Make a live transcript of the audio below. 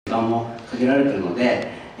間も限られているの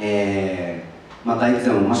で、またいつ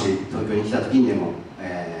でももし東京に来た時にでも、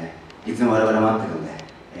いつでも我々待ってるの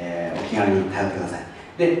で、お気軽に頼ってください。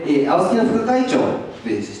で、青月の副会長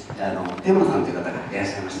で天馬さんという方がいらっ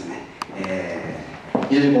しゃいましてね、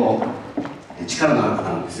非常にこう力のある方な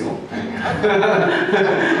んですよ。は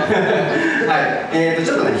い、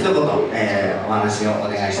ちょっとね、一言、お話をお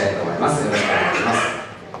願いしたいと思います。よろしくお願いします。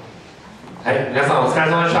はい、皆さんお疲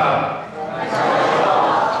れ様でした。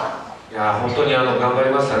いや、本当に頑張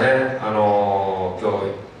りましたね。今日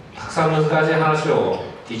たくさん難しい話を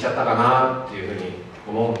聞いちゃったかなっていうふうに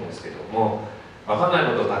思うんですけども、分かんない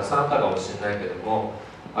ことたくさんあったかもしれないけども、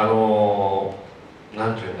な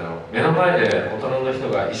んていうんだろう、目の前で大人の人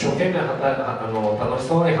が一生懸命楽し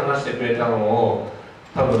そうに話してくれたのを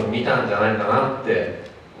多分見たんじゃないかなって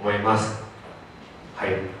思います。はい、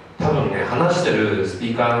多分ね、話してるスピ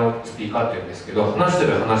ーカーっていうんですけど、話して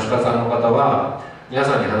る話し家さんの方は皆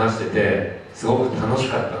さんに話しててすごく楽し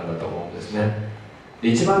かったんだと思うんですね。で、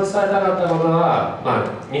一番伝えたかったことは、まあ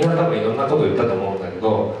みんな多分いろんなこと言ったと思うんだけ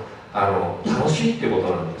ど、楽しいってこと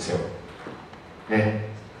なんですよね。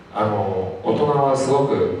大人はすご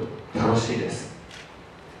く楽しいです。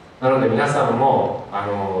なので皆さんも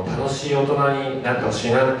楽しい大人になってほし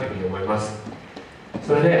いなっていうふうに思います。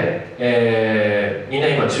それで、みんな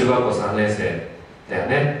今中学校3年生だよ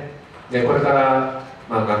ね。で、これから、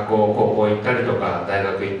まあ、学校高校行ったりとか大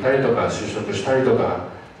学行ったりとか就職したりとか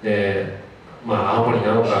で、まあ、青森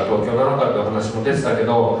なのか東京なのかってお話も出てたけ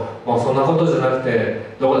ど、もうそんなことじゃなく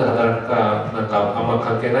てどこで働くかなんかあんま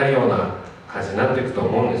関係ないような感じになっていくと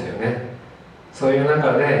思うんですよね。そういう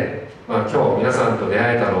中で、まあ、今日皆さんと出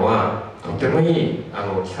会えたのはとってもいい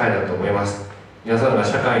機会だと思います。皆さんが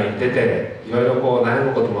社会に出ていろいろこう悩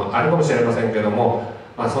むこともあるかもしれませんけども、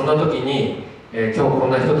まあ、そんな時に、今日こん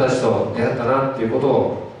な人たちと出会ったなっていうこと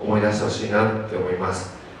を思い出してほしいなって思いま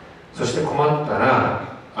す。そして困ったら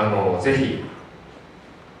ぜひ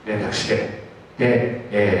連絡して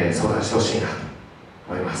で、相談してほしいなと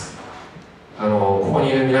思います。ここに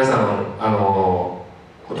いる皆さん、大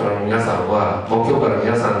人の皆さんは東京から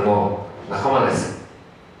皆さんの仲間です。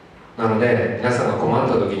なので皆さんが困っ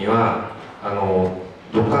た時には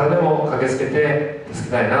どこからでも駆けつけて助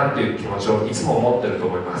けたいなっていう気持ちをいつも持ってると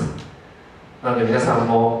思います。なので皆さん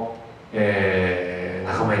も、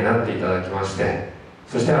仲間になっていただきまして、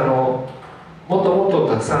そしてもっともっと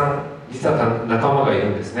たくさん実は仲間がいる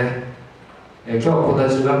んですね。今日は小田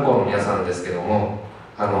中学校の皆さんですけども、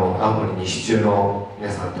青森西中の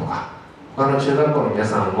皆さんとか他の中学校の皆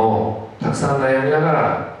さんもたくさん悩みなが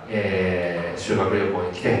ら、修学旅行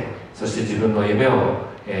に来て、そして自分の夢を、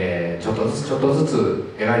ちょっとずつ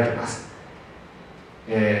描いてます。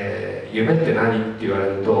夢って何って言わ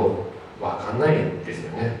れると分かんないんです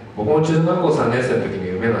よね。僕も中学校3年生の時に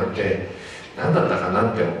夢なんて何だったか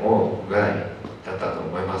なって思うぐらいだったと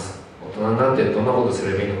思います。大人になってどんなことす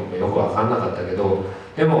ればいいのかもよく分かんなかったけど、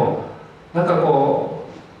でもなんかこ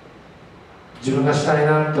う自分がしたい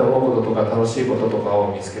なって思うこととか楽しいこととか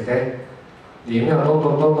を見つけて、で夢はどん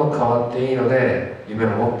どん変わっていいので、夢を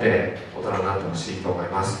持って大人になってほしいと思い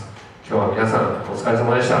ます。今日は皆さんお疲れ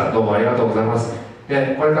様でした。どうもありがとうございます。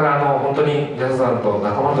で、これから本当に皆さんと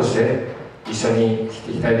仲間として一緒に生き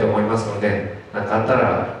ていきたいと思いますので、何かあった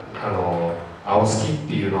ら青月っ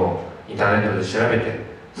ていうのをインターネットで調べて、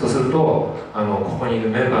そうするとここにいる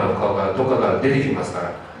メンバーの顔がどっかから出てきますか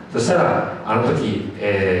ら、そしたら時、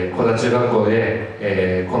小田中学校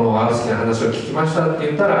で、この青月の話を聞きましたって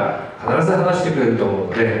言ったら必ず話してくれると思う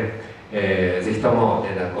ので、ぜひとも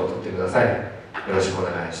連絡を取ってください。よろしくお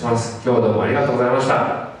願いします。今日はどうもありがとうございました。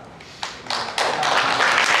は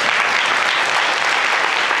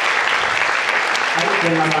い、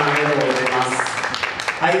天馬さんありがとうございます。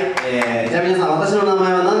はい、じゃあ皆さん、私の名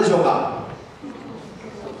前は何でしょうか。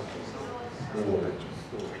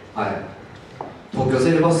はい、東京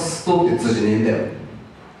セレバストって通じねえんだよ。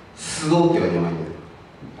スドって言われてもいいんだよ。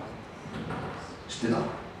知ってた？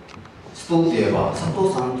ストって言えば佐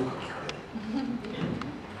藤さんとか聞か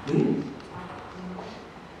れる。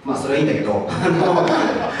まあそれはいいんだけど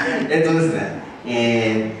ですね、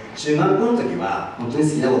中学校の時は本当に好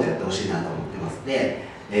きなことやってほしいなと思ってます。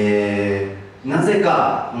で、なぜ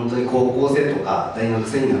か本当に高校生とか大学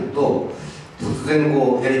生になると突然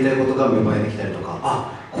こうやりたいことが芽生えてきたりとか、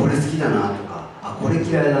あ、これ好きだなとか、あ、これ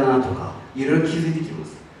嫌いだなとか、いろいろ気づいてきま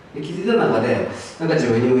す。で、気づいた中でなんか自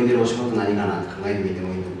分に向いてるお仕事何かなって考えてみて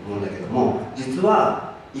もいいと思うんだけども、実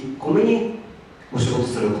は1個目にお仕事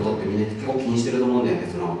することってみんな結構気にしてると思うんだよね。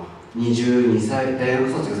その22歳、大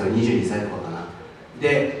学卒業したら22歳とかかな。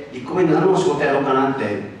で、1個目に何のお仕事やろうかなっ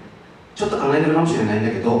てちょっと考えてるかもしれないん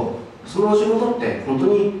だけど、その仕事って本当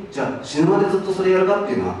にじゃあ死ぬまでずっとそれやるかっ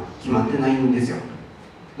ていうのは決まってないんですよ。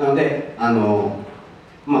なので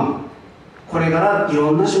これからい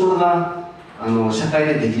ろんな仕事が社会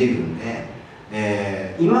でできてくるん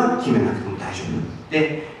で、今決めなくても大丈夫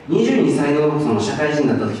で、22歳のその社会人に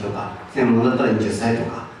なった時とか、専門だったら20歳と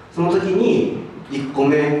か、その時に1個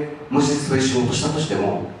目もしそういう仕事したとして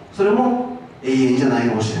も、それも永遠じゃない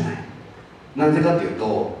かもしれない。なんでかっていう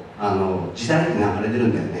と時代って流れてる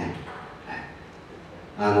んだよね。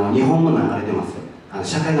日本も流れてます。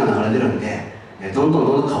社会が流れてるんで、どんど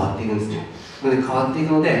ん変わっていくんですね。なので変わってい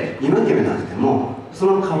くので、今決めなくてもそ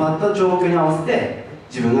の変わった状況に合わせて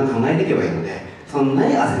自分が考えていけばいいので、そんな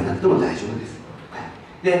に焦んなくても大丈夫です。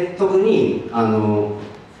で、特に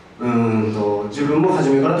自分も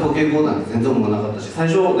初めから統計行こうなんて全然思わなかったし、最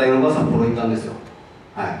初大学は札幌行ったんですよ。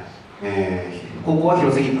高校は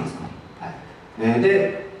弘前行ったんですか。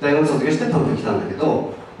で、大学卒業して東京来たんだけ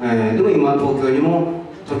ど、でも今東京でも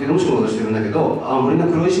仕事してるんだけど、青森の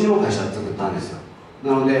黒石にも会社作ったんですよ。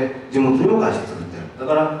なので地元にも会社作ってる。だ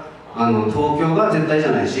から東京が絶対じ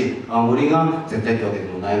ゃないし、青森が絶対ってわけで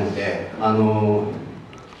もないので、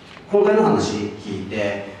今回の話聞い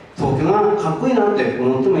て東京がかっこいいなって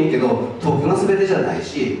思ってもいいけど、東京が全てじゃない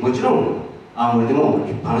し、もちろん青森でも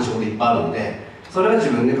立派な仕事いっぱいあるので、それは自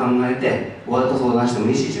分で考えて親と相談しても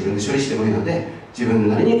いいし、自分で処理してもいいので、自分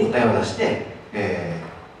なりに答えを出して、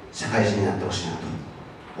社会人になってほしいなと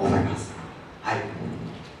思います。はい、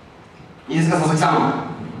いいですか、佐々木さん。は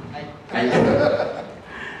い、ありがとうござ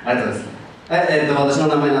います。私の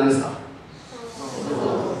名前何ですか。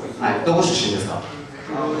はい、どこ出身ですか。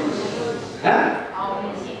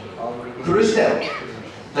古石だよ。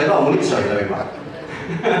だいぶ青森でしょ、今。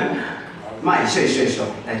まあ一緒、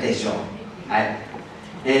大体一緒。はい。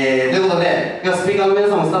ということで、スピーカーの皆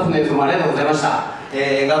さんもスタッフの皆さんもありがとうございました。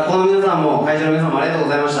学校の皆さんも会場の皆さんもありがとう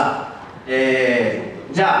ございました。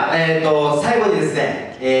じゃあ、最後にです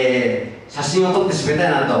ね、写真を撮って締めた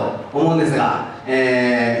いなと思うんですが、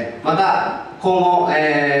また今後、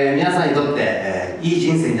皆さんにとって、いい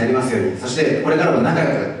人生になりますように、そしてこれからも仲良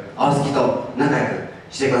く、青月と仲良く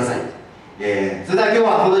してください。それでは今日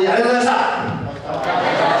は本当にありがとうございました。